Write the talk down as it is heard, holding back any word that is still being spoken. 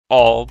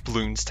all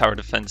Bloons Tower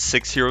Defense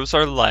 6 heroes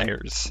are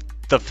liars.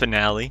 The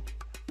finale,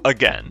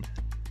 again.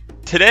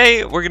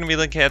 Today, we're going to be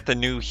looking at the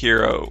new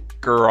hero,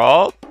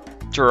 Geraldo?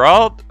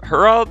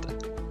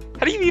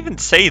 How do you even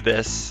say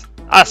this?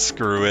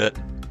 Screw it.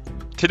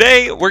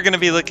 Today, we're going to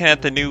be looking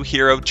at the new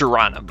hero,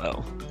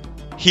 Geronimo.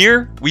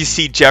 Here, we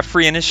see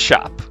Jeffrey in his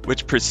shop,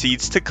 which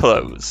proceeds to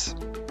close.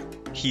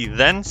 He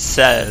then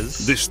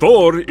says, "The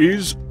store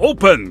is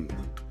open."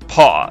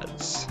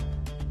 Pause.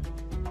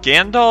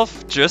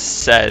 Gandalf just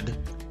said,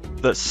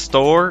 "The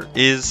store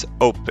is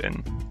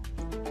open."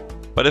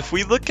 But if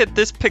we look at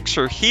this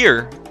picture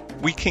here,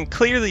 we can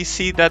clearly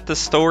see that the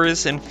store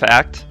is in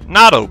fact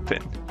not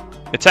open.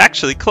 It's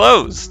actually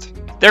closed.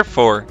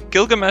 Therefore,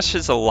 Gilgamesh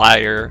is a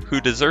liar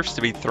who deserves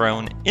to be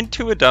thrown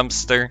into a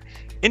dumpster,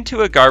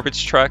 into a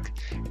garbage truck,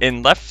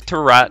 and left to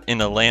rot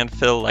in a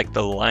landfill like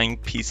the lying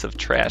piece of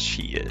trash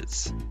he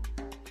is.